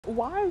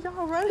Why is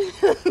y'all running?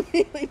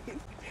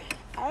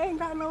 I ain't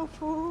got no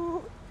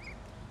food.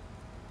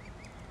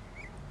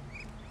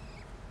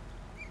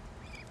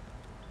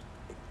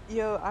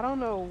 Yo, I don't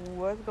know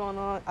what's going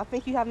on. I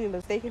think you have me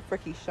mistaken for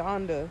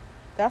Keshonda.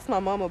 That's my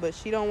mama, but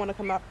she don't want to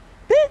come out.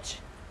 Bitch!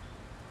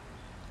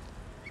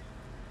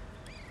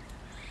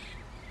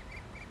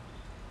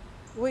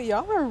 Wait,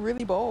 y'all are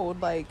really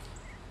bold. Like,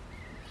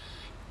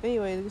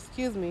 anyways,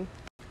 excuse me.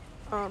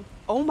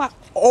 Oh my,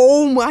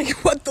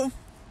 what the?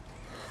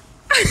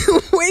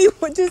 Wait,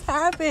 what just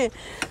happened?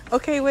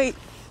 Okay, wait.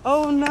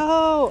 Oh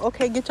no.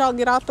 Okay, get out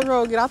the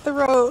road. Get out the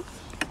road.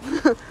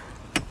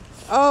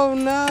 Oh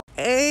no.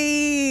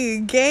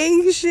 Hey,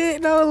 gang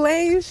shit, no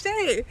lame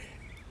shit.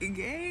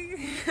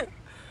 Gang.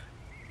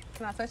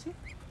 Can I touch you?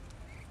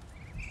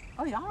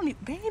 Oh, y'all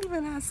don't they ain't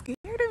even not scared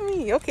of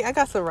me. Okay, I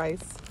got some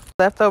rice.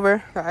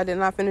 Leftover. I did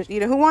not finish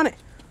eating. Who want it?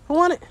 Who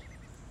want it?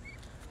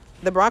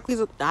 The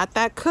broccoli's not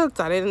that cooked.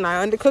 I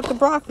undercooked the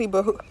broccoli,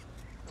 but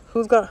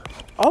who's gonna?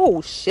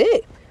 Oh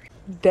shit.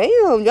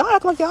 Damn, y'all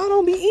act like y'all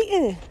don't be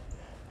eating.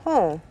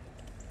 Huh.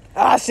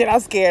 Ah shit, I'm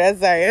scared.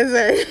 That's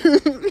sorry.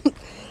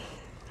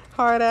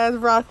 Hard ass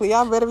broccoli.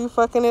 Y'all better be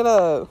fucking it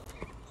up.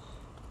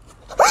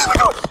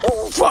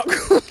 Oh fuck.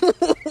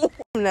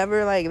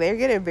 Never like they're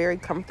getting very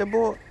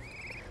comfortable.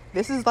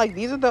 This is like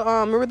these are the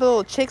remember the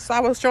little chicks I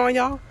was showing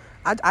y'all?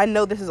 I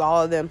know this is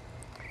all of them.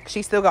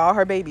 She still got all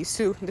her babies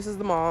too. This is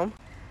the mom.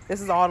 This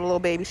is all the little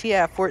babies. She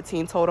had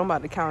 14 total. I'm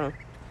about to count them.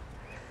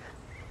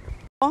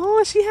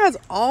 Oh, she has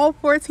all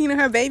 14 of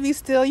her babies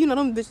still. You know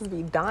them bitches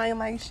be dying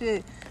like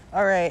shit.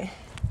 All right.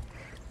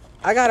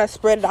 I gotta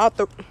spread it out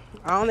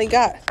I only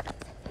got.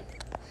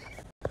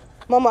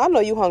 Mama, I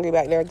know you hungry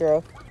back there,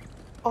 girl.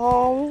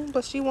 Oh,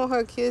 but she want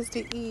her kids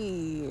to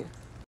eat.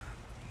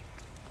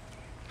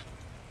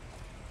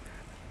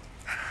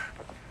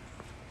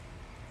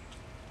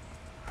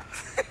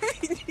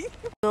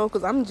 No,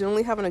 because I'm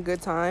generally having a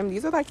good time.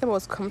 These are like the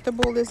most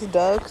comfortablest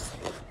ducks.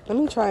 Let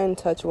me try and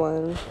touch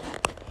one.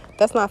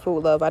 That's not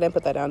food, love. I didn't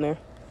put that down there.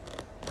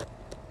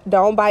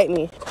 Don't bite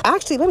me.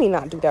 Actually, let me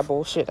not do that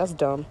bullshit. That's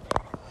dumb.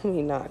 Let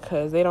me not,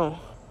 because they don't.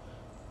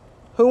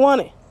 Who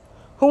want it?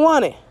 Who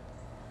want it?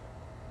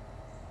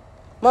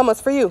 Mama,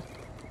 it's for you.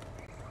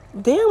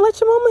 Damn,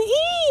 let your mama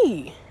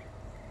eat.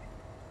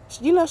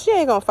 You know, she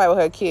ain't gonna fight with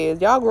her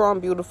kids. Y'all grow on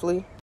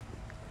beautifully.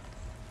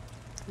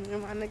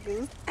 My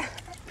niggas.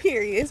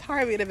 Period. It's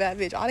hard being a bad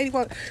bitch. All they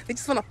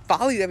just want to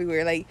follow you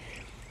everywhere. Like,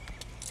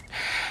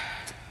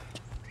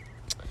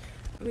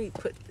 let me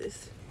put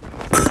this.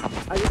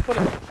 I just want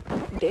to.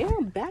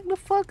 Damn, back the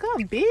fuck up,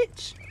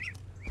 bitch.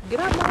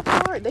 Get out my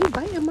car. They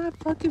biting my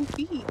fucking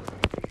feet.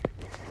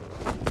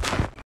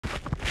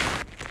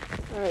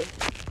 All right.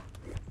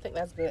 I think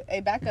that's good.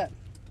 Hey, back up.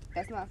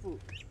 That's not food.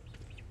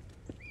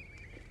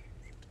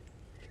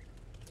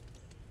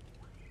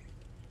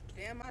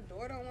 Damn, my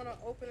door don't want to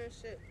open and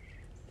shit.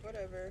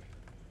 Whatever.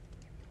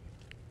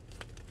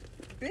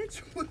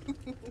 Bitch.